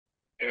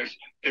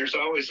There's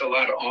always a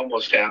lot of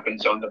almost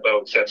happens on the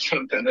boats. That's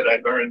something that I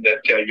learned,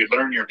 that you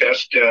learn your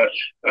best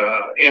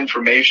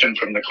information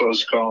from the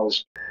close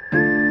calls.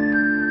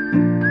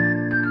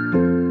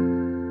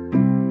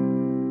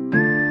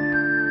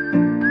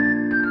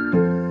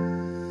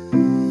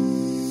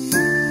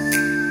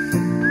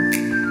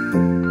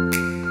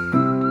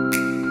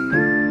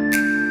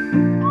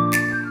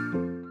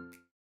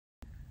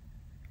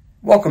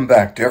 Welcome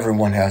back to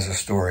Everyone Has a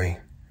Story,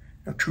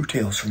 true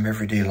tales from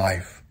everyday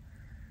life.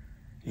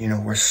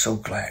 We're so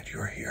glad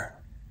you're here.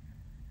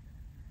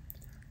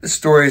 This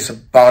story is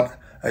about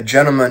a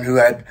gentleman who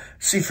had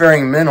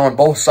seafaring men on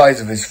both sides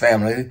of his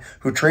family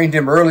who trained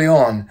him early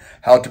on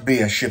how to be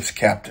a ship's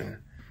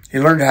captain. He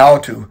learned how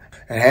to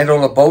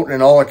handle a boat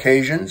in all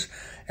occasions,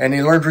 and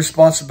he learned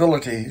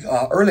responsibility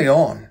early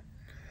on.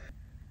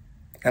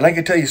 And I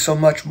could tell you so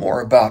much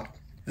more about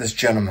this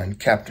gentleman,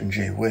 Captain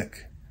J.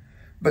 Wick.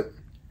 But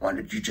why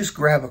don't you just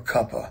grab a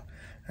cuppa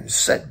and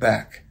sit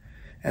back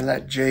and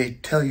let Jay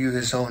tell you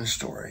his own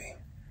story.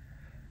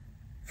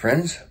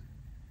 Friends,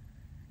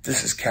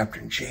 this is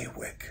Captain J.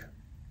 Wick.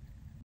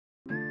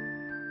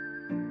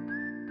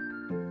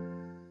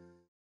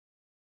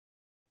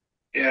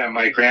 Yeah,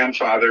 my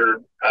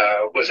grandfather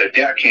was a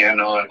deckhand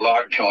on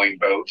log towing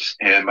boats,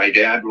 and my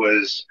dad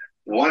was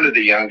one of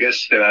the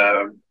youngest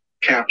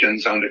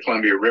captains on the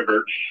Columbia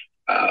River.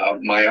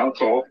 My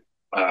uncle,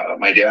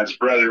 my dad's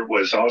brother,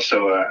 was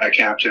also a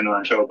captain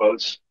on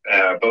towboats,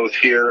 both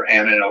here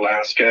and in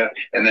Alaska,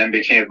 and then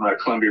became a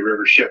Columbia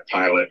River ship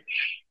pilot.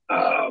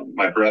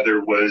 My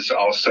brother was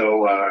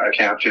also a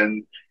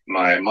captain.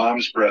 My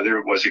mom's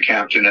brother was a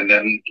captain, and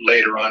then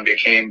later on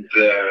became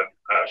the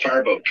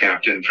fireboat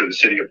captain for the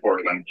city of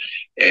Portland.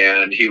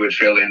 And he would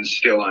fill in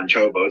still on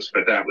towboats,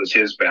 but that was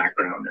his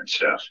background and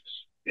stuff.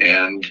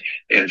 And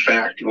in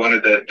fact, one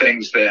of the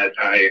things that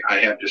I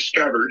have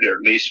discovered, or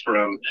at least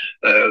from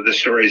the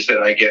stories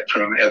that I get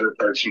from other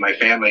parts of my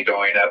family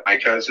going up, my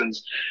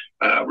cousins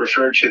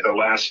refer to the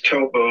last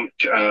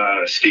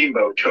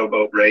steamboat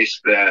towboat race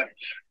that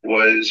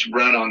was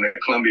run on the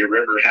Columbia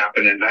River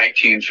happened in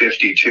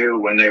 1952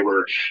 when they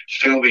were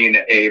filming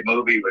a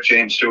movie with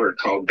James Stewart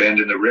called Bend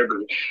in the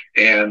River.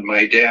 And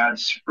my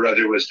dad's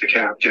brother was the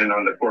captain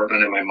on the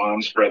Portland, and my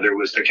mom's brother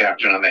was the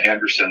captain on the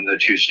Henderson, the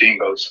two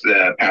steamboats,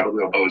 the paddle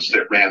wheel boats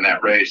that ran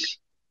that race.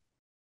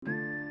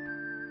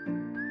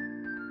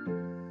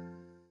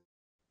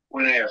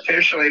 When I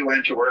officially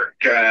went to work,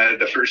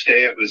 the first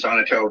day it was on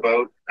a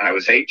towboat. I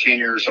was 18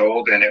 years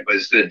old, and it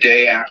was the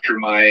day after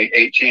my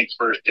 18th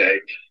birthday.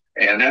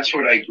 And that's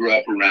what I grew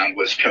up around,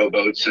 was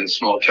towboats and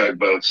small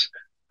tugboats.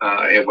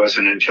 It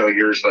wasn't until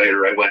years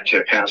later I went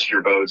to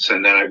passenger boats,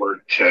 and then I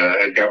worked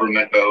a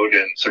government boat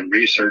and some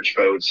research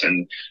boats.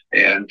 And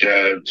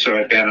so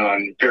I've been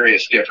on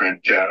various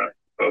different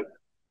boats.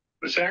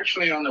 It was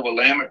actually on the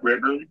Willamette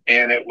River,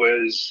 and it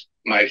was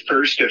my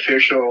first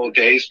official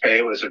day's pay.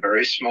 It was a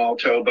very small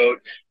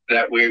towboat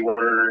that we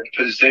were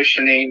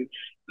positioning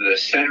the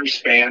center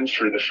span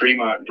for the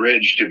Fremont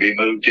Bridge to be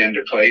moved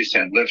into place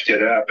and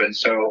lifted up. And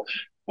so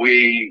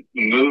we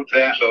moved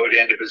that boat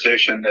into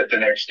position that the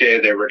next day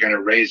they were going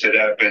to raise it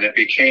up. And it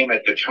became,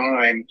 at the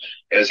time,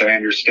 as I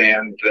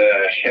understand,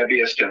 the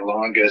heaviest and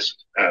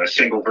longest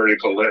single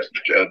vertical lift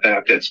of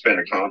that's been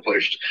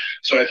accomplished.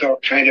 So I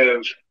felt kind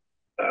of,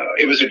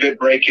 it was a good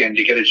break-in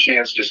to get a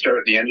chance to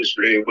start the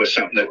industry with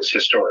something that was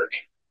historic.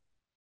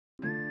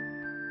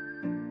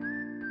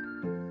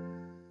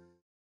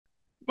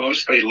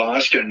 Mostly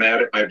lost and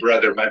mad at my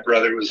brother. My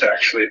brother was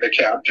actually the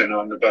captain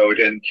on the boat,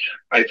 and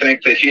I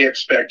think that he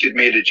expected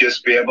me to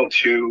just be able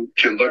to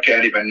look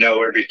at him and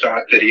know every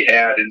thought that he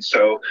had. And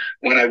so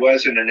when I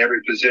wasn't in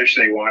every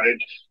position he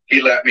wanted,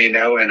 he let me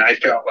know, and I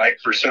felt like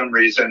for some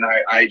reason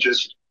I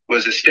just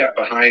was a step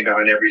behind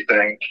on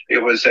everything.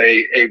 It was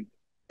a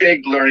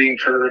big learning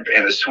curve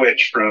and a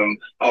switch from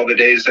all the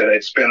days that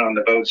I'd spent on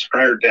the boats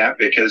prior to that,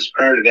 because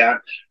prior to that,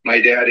 my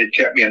dad had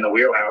kept me in the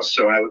wheelhouse.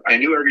 So I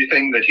knew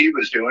everything that he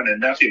was doing and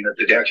nothing that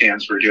the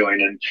deckhands were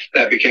doing. And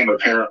that became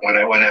apparent when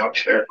I went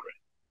out there.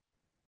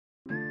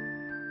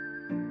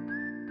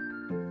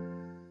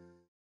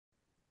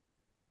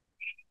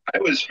 I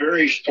was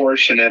very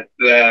fortunate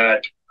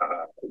that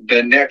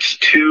the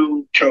next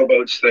two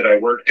towboats that I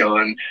worked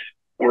on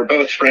were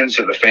both friends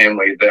of the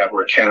family that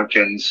were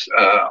captains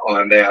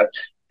on that.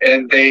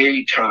 And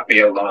they taught me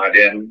a lot.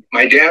 And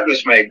my dad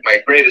was my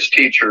greatest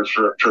teacher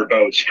for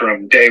boats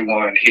from day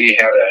one. He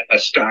had a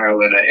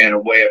style and a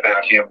way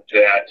about him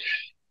that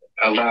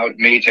allowed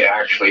me to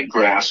actually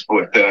grasp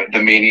what the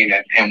meaning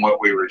and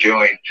what we were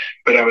doing.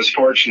 But I was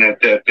fortunate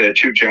that the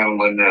two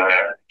gentlemen,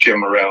 Jim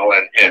Morrell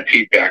and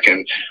Pete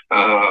Deckhand,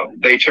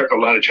 they took a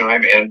lot of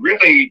time and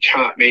really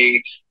taught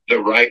me the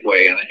right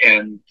way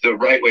and the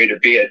right way to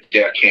be a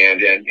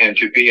deckhand and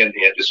to be in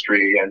the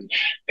industry.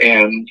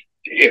 And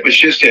it was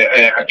just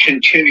a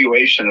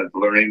continuation of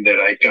learning that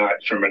I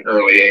got from an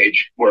early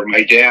age, where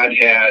my dad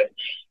had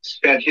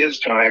spent his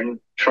time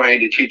trying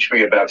to teach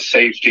me about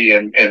safety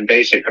and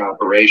basic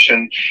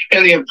operation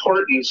and the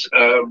importance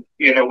of,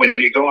 when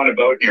you go on a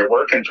boat and you're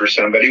working for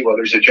somebody, well,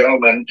 there's a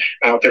gentleman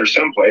out there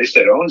someplace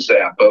that owns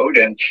that boat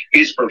and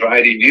he's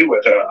providing you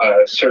with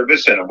a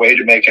service and a way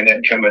to make an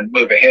income and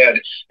move ahead.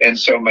 And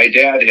so my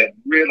dad had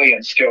really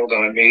instilled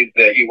on me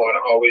that you want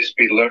to always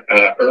be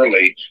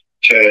early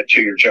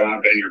to your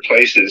job and your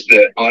places,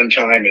 that on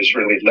time is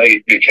really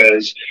late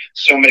because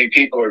so many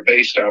people are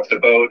based off the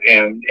boat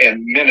and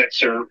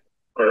minutes are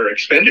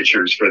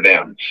expenditures for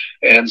them.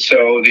 And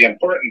so the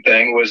important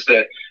thing was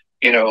that,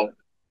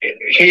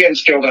 he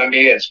instilled on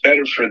me it's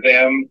better for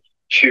them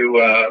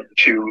to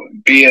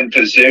be in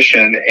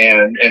position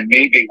and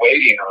me be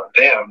waiting on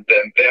them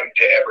than them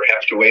to ever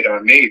have to wait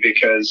on me,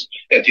 because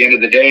at the end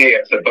of the day,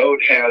 if the boat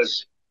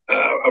has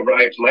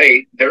arrived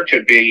late, there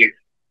could be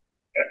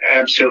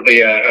absolutely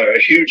a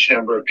huge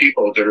number of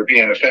people that are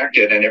being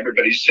affected and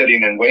everybody's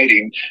sitting and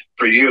waiting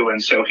for you.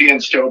 And so he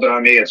instilled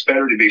on me it's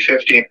better to be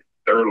 15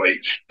 early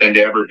than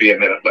to ever be a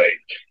minute late.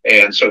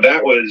 And so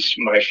that was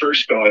my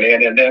first going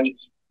in. And then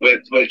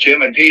with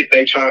Jim and Pete,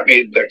 they taught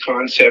me the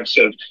concepts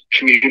of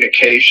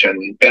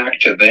communication back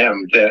to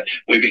them, that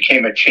we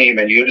became a team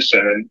in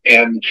unison.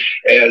 And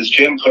as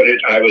Jim put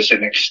it, I was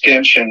an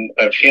extension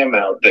of him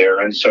out there.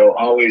 And so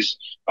always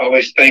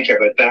think of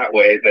it that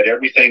way, that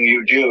everything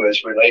you do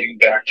is relating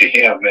back to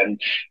him,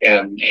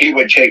 and he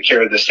would take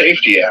care of the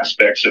safety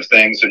aspects of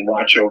things and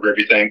watch over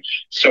everything.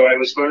 So I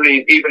was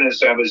learning, even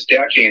as I was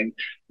decking,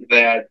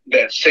 that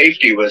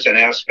safety was an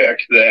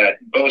aspect that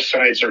both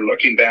sides are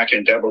looking back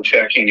and double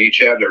checking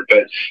each other,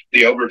 but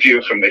the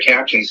overview from the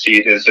captain's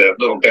seat is a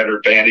little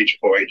better vantage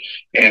point,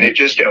 and it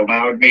just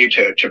allowed me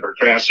to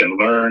progress and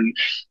learn.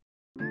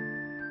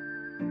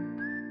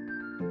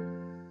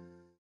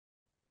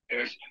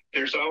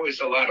 There's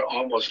always a lot of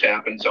almost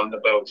happens on the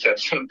boats.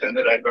 That's something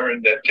that I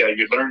learned, that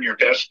you learn your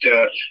best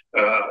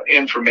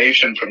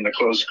information from the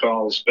close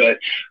calls. But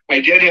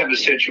I did have a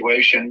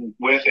situation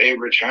with a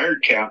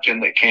retired captain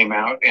that came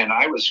out, and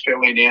I was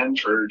filling in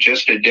for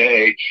just a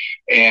day.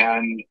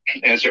 And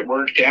as it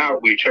worked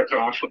out, we took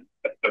off with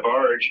the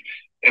barge,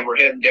 and we're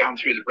heading down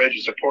through the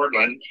bridges of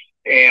Portland,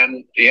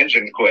 and the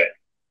engine quit.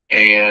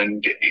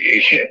 And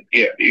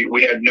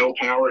we had no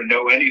power,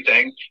 no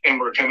anything, and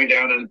we're coming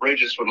down on the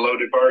bridges with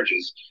loaded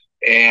barges.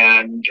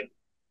 And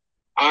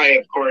I,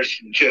 of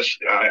course,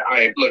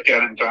 I looked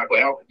at it and thought,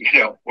 well,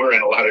 we're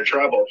in a lot of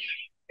trouble.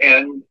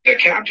 And the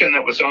captain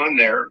that was on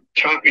there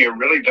taught me a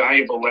really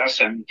valuable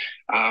lesson.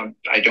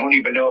 I don't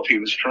even know if he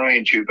was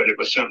trying to, but it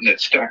was something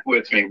that stuck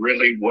with me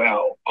really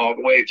well all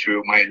the way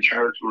through my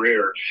entire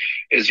career.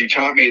 Is he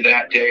taught me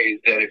that day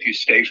that if you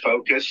stay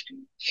focused,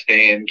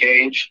 stay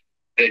engaged,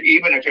 that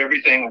even if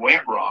everything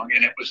went wrong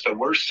and it was the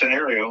worst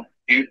scenario,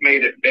 you've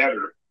made it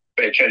better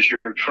because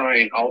you're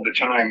trying all the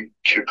time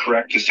to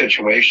correct the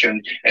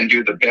situation and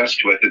do the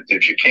best with it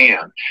that you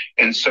can.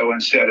 And so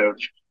instead of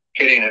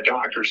hitting a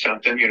dock or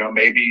something,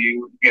 maybe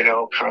you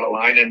caught a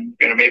line and,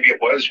 maybe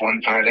it was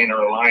one piling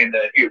or a line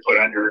that you put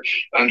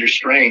under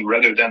strain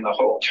rather than the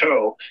whole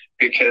tow,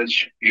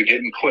 because you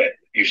didn't quit.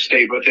 You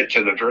stayed with it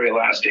to the very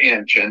last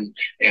inch.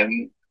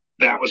 And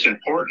that was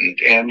important.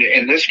 And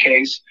in this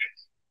case,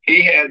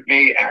 he had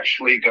me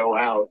actually go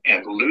out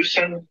and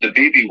loosen the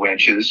BB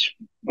winches,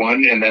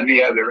 one and then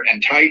the other,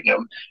 and tighten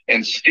them,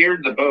 and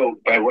steered the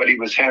boat by what he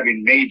was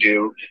having me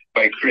do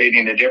by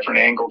creating a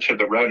different angle to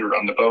the rudder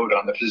on the boat,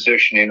 on the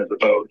positioning of the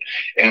boat.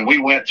 And we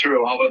went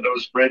through all of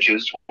those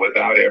bridges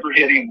without ever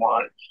hitting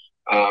one,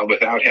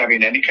 without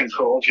having any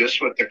control,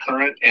 just with the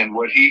current and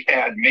what he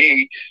had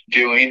me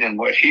doing and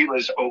what he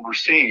was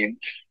overseeing,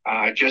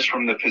 just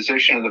from the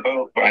position of the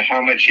boat, by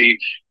how much he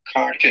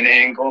cocked an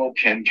angle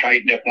and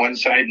tightened up one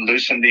side and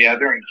loosened the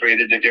other and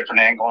created a different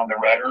angle on the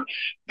rudder,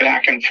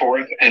 back and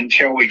forth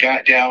until we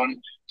got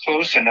down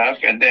close enough.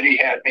 And then he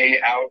had me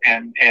out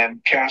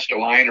and cast a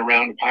line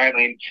around the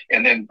piling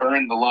and then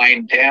burn the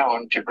line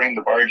down to bring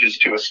the barges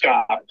to a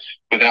stop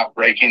without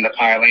breaking the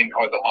piling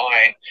or the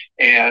line.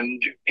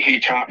 And he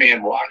taught me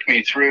and walked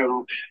me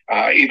through,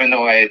 even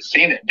though I had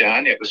seen it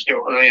done, it was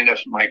still early enough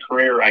in my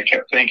career. I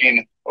kept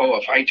thinking, oh,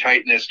 if I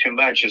tighten this too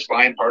much, it's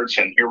line parts,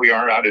 and here we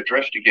are out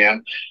adrift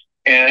again.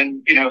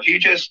 And, he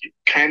just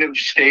kind of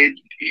stayed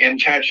in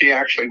touch. He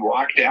actually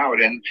walked out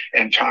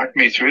and talked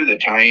me through the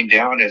tying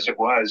down as it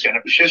was. And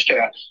it was just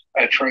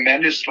a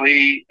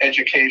tremendously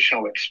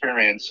educational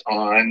experience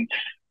on,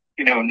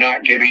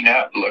 not giving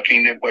up,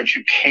 looking at what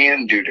you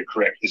can do to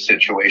correct the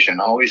situation,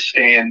 always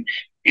staying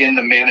in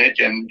the minute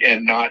and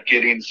not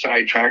getting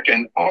sidetracked,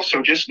 and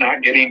also just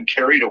not getting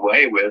carried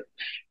away with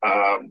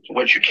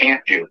what you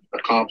can't do,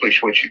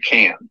 accomplish what you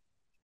can.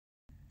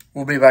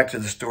 We'll be back to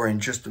the story in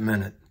just a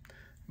minute.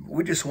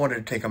 We just wanted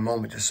to take a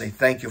moment to say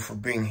thank you for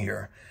being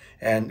here.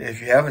 And if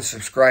you haven't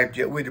subscribed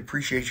yet, we'd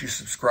appreciate you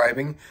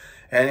subscribing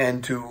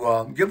and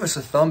to give us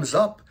a thumbs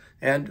up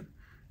and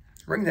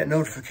ring that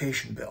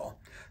notification bell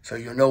so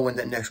you'll know when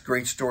that next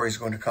great story is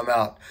going to come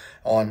out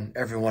on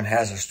Everyone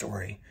Has a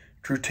Story,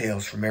 True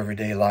Tales from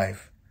Everyday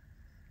Life.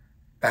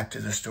 Back to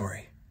the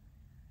story.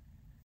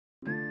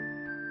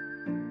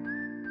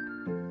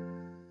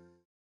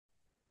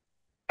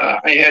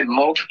 I had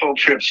multiple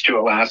trips to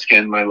Alaska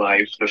in my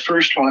life. The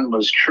first one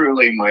was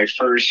truly my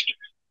first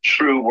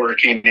true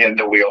working in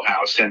the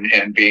wheelhouse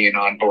and being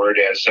on board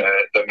as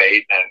the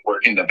mate and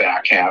working the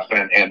back half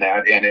and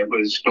that. And it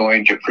was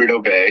going to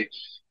Prudhoe Bay,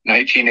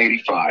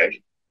 1985.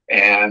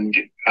 And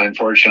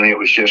unfortunately, it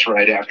was just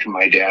right after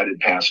my dad had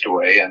passed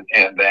away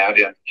and that.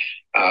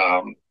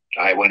 And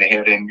I went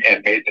ahead and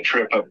made the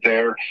trip up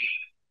there.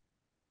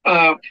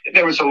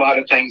 There was a lot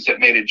of things that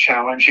made it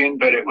challenging,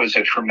 but it was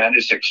a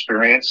tremendous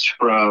experience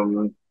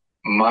from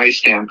my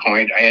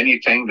standpoint.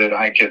 Anything that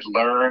I could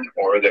learn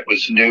or that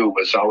was new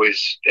was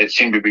always, it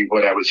seemed to be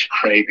what I was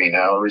craving.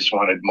 I always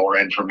wanted more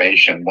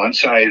information.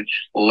 Once I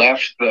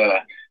left the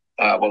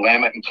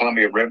Willamette and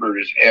Columbia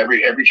Rivers,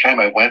 every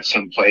time I went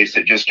someplace,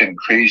 it just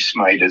increased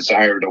my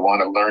desire to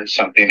want to learn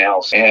something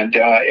else. And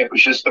it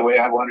was just the way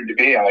I wanted to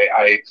be.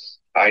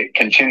 I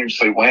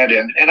continuously went,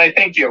 and I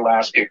think the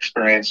Alaska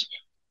experience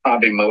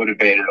probably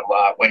motivated a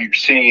lot when you're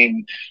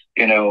seeing,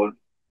 you know,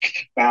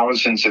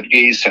 thousands of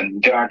geese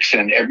and ducks,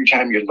 and every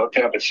time you look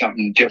up, it's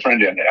something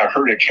different. And a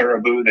herd of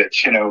caribou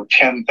that's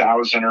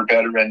 10,000 or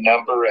better in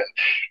number,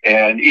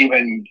 and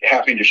even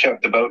having to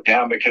shut the boat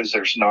down because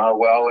there's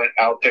narwhal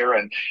out there.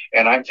 And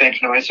I'm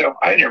thinking to myself,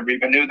 I never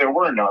even knew there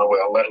were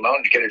narwhal, let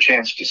alone to get a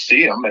chance to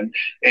see them.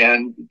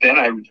 And then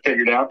I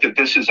figured out that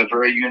this is a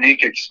very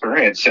unique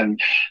experience,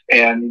 and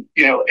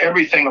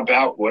everything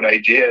about what I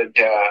did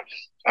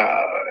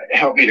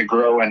helped me to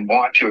grow and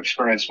want to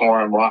experience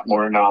more and want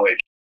more knowledge.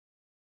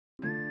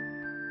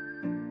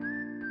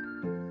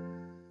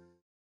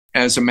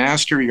 As a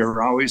master,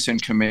 you're always in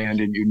command,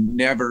 and you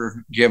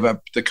never give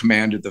up the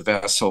command of the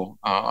vessel,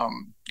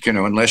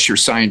 unless you're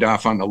signed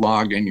off on the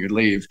log and you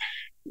leave.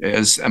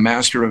 As a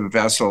master of a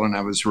vessel, and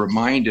I was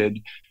reminded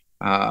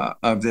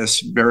of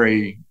this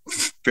very,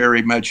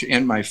 very much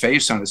in my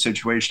face on a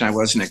situation I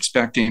wasn't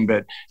expecting.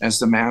 But as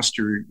the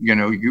master,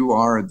 you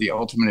are the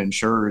ultimate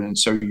insurer, and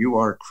so you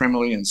are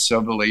criminally and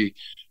civilly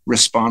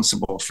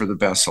responsible for the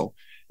vessel,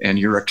 and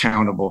you're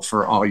accountable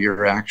for all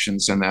your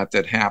actions and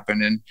that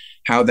happen. And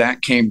how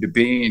that came to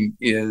being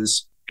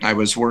is I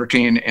was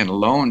working and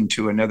loaned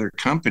to another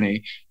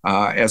company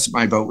as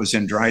my boat was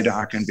in dry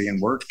dock and being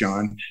worked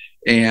on.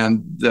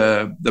 And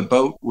the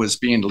boat was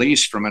being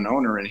leased from an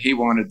owner, and he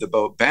wanted the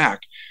boat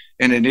back.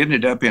 And it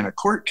ended up in a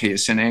court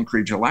case in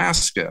Anchorage,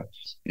 Alaska.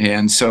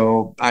 And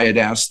so I had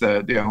asked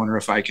the owner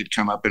if I could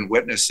come up and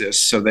witness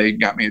this. So they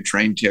got me a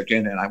train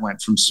ticket, and I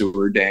went from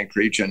Seward to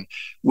Anchorage and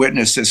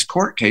witnessed this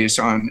court case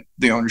on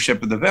the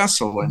ownership of the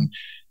vessel. And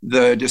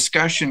the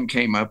discussion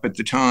came up at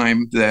the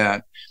time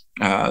that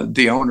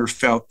the owner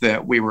felt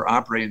that we were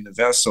operating the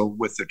vessel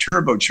with the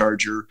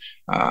turbocharger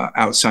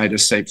outside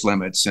of safe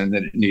limits and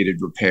that it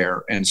needed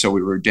repair. And so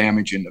we were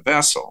damaging the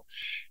vessel.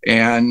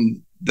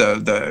 And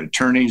the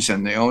attorneys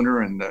and the owner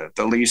and the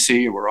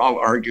leasee were all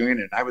arguing,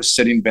 and I was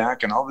sitting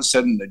back, and all of a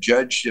sudden the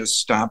judge just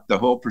stopped the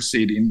whole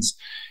proceedings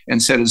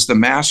and said, "Is the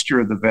master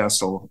of the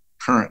vessel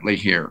currently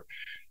here?"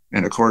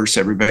 And of course,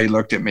 everybody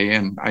looked at me,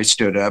 and I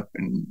stood up,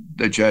 and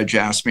the judge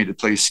asked me to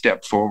please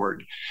step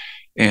forward.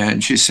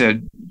 And she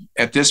said,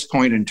 "At this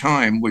point in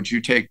time, would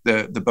you take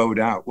the boat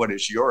out? What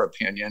is your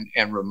opinion?"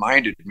 And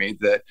reminded me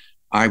that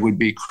I would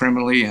be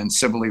criminally and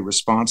civilly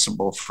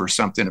responsible for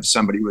something if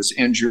somebody was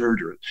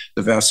injured or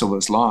the vessel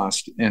was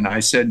lost. And I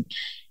said,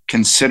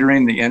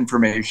 considering the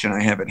information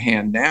I have at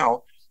hand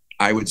now,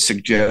 I would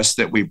suggest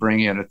that we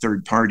bring in a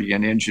third party,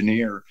 an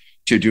engineer,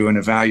 to do an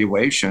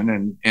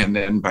evaluation. And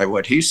then by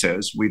what he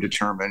says, we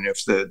determine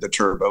if the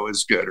turbo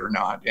is good or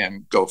not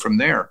and go from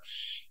there.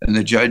 And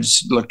the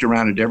judge looked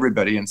around at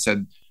everybody and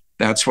said,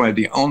 "That's why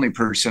the only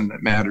person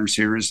that matters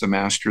here is the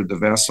master of the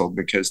vessel,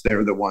 because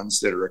they're the ones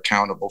that are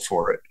accountable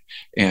for it."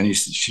 And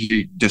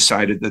she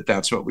decided that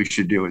that's what we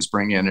should do, is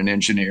bring in an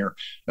engineer,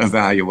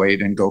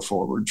 evaluate, and go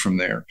forward from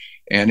there.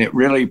 And it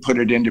really put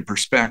it into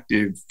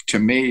perspective to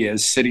me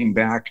as sitting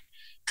back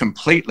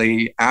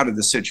completely out of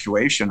the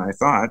situation. I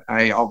thought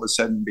I all of a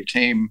sudden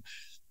became,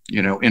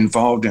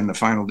 involved in the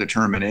final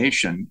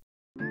determination.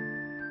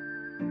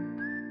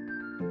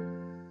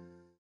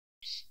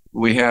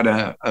 We had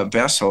a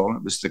vessel,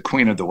 it was the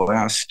Queen of the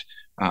West.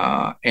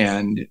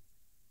 And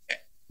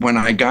when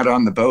I got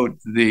on the boat,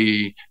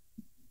 the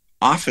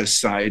office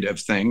side of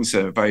things,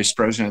 vice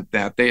president,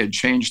 that they had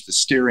changed the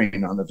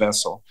steering on the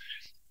vessel.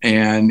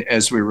 And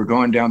as we were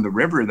going down the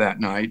river that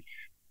night,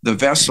 the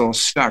vessel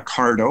stuck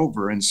hard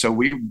over. And so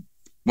we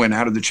went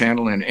out of the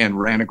channel and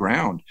ran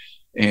aground.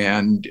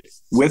 And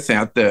with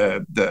that,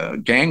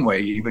 the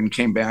gangway even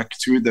came back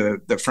through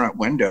the front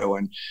window.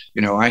 And,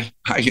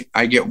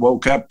 I get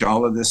woke up to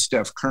all of this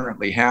stuff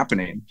currently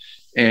happening.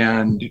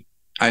 And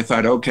I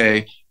thought,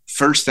 okay,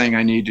 first thing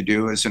I need to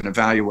do is an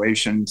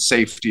evaluation,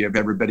 safety of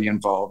everybody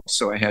involved.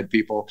 So I had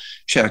people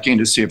checking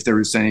to see if there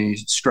was any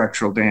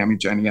structural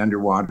damage, any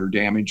underwater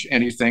damage,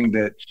 anything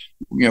that,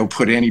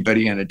 put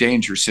anybody in a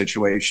danger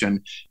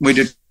situation. We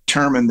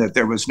determined that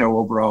there was no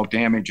overall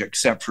damage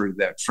except for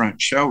that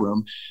front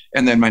showroom.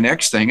 And then my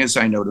next thing is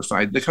I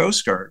notified the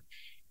Coast Guard.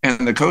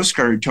 And the Coast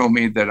Guard told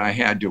me that I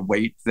had to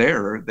wait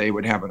there. They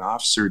would have an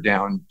officer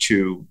down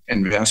to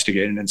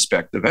investigate and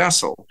inspect the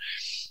vessel.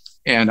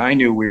 And I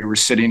knew we were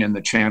sitting in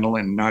the channel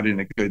and not in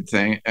a good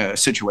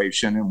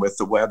situation. And with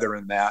the weather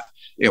and that,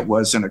 it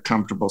wasn't a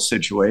comfortable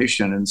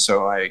situation. And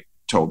so I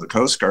told the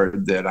Coast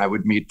Guard that I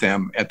would meet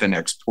them at the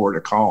next port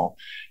of call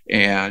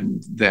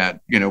and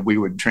that, we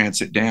would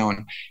transit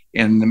down.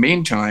 In the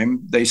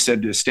meantime, they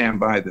said to stand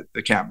by, that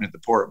the captain at the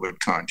port would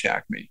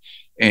contact me.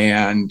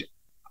 And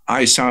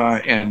I saw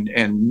and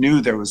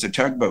knew there was a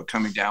tugboat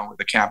coming down with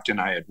the captain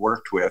I had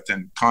worked with,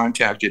 and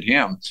contacted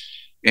him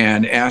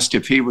and asked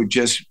if he would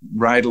just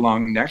ride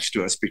along next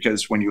to us,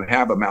 because when you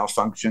have a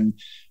malfunction,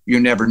 you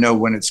never know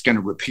when it's going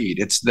to repeat.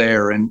 It's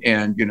there, and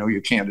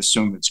you can't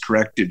assume it's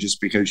corrected just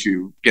because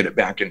you get it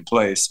back in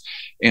place.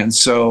 And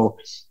so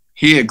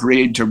he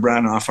agreed to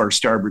run off our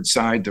starboard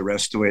side the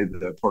rest of the way to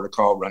the port of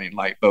call, running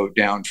light boat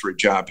down for a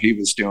job he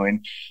was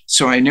doing.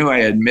 So I knew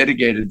I had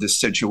mitigated the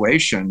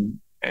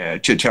situation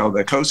to tell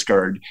the Coast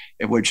Guard,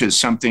 which is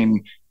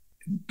something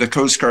the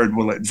Coast Guard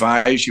will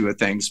advise you of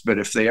things, but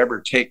if they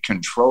ever take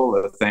control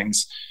of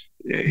things,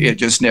 it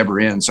just never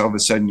ends. All of a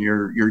sudden,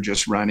 you're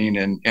just running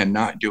and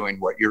not doing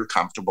what you're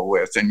comfortable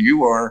with, and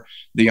you are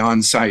the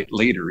on-site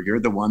leader. You're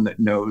the one that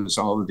knows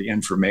all of the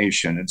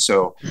information, and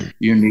so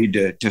you need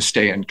to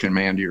stay in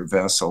command of your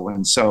vessel.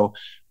 And so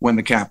when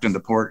the captain of the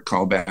port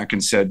called back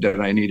and said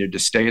that I needed to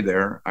stay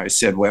there, I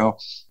said, well,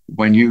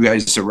 when you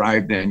guys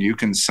arrive, then you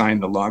can sign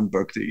the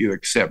logbook that you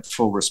accept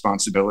full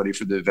responsibility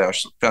for the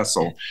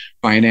vessel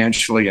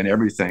financially and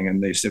everything.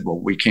 And they said, well,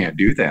 we can't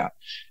do that.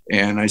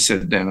 And I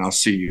said, then I'll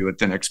see you at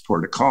the next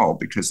port of call,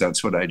 because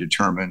that's what I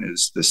determine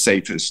is the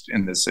safest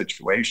in this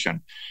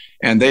situation.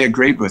 And they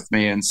agreed with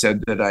me and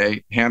said that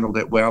I handled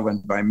it well.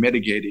 And by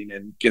mitigating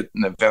and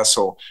getting the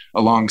vessel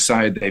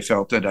alongside, they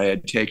felt that I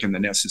had taken the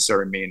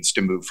necessary means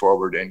to move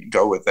forward and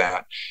go with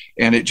that.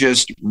 And it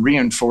just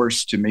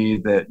reinforced to me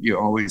that you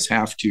always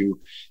have to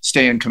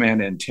stay in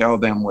command and tell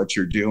them what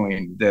you're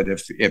doing, that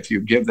if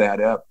you give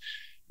that up,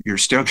 you're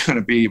still going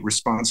to be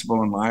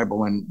responsible and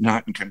liable and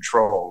not in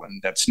control.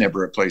 And that's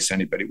never a place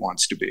anybody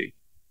wants to be.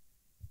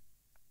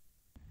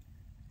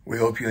 We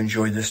hope you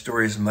enjoyed this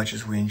story as much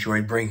as we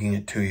enjoyed bringing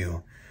it to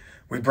you.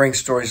 We bring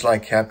stories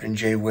like Captain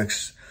Jay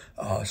Wick's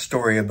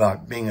story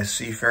about being a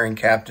seafaring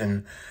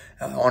captain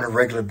on a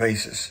regular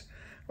basis.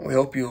 We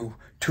hope you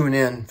tune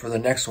in for the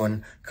next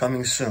one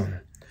coming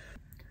soon.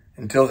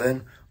 Until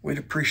then, we'd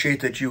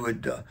appreciate that you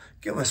would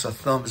give us a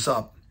thumbs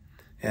up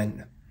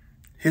and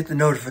hit the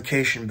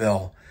notification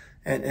bell.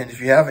 And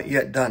if you haven't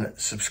yet done it,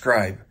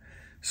 subscribe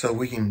so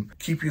we can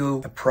keep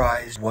you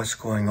apprised of what's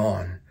going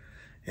on.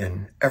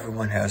 And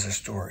everyone has a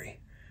story.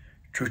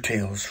 True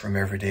tales from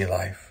everyday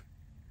life.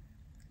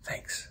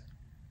 Thanks.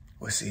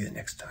 We'll see you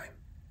next time.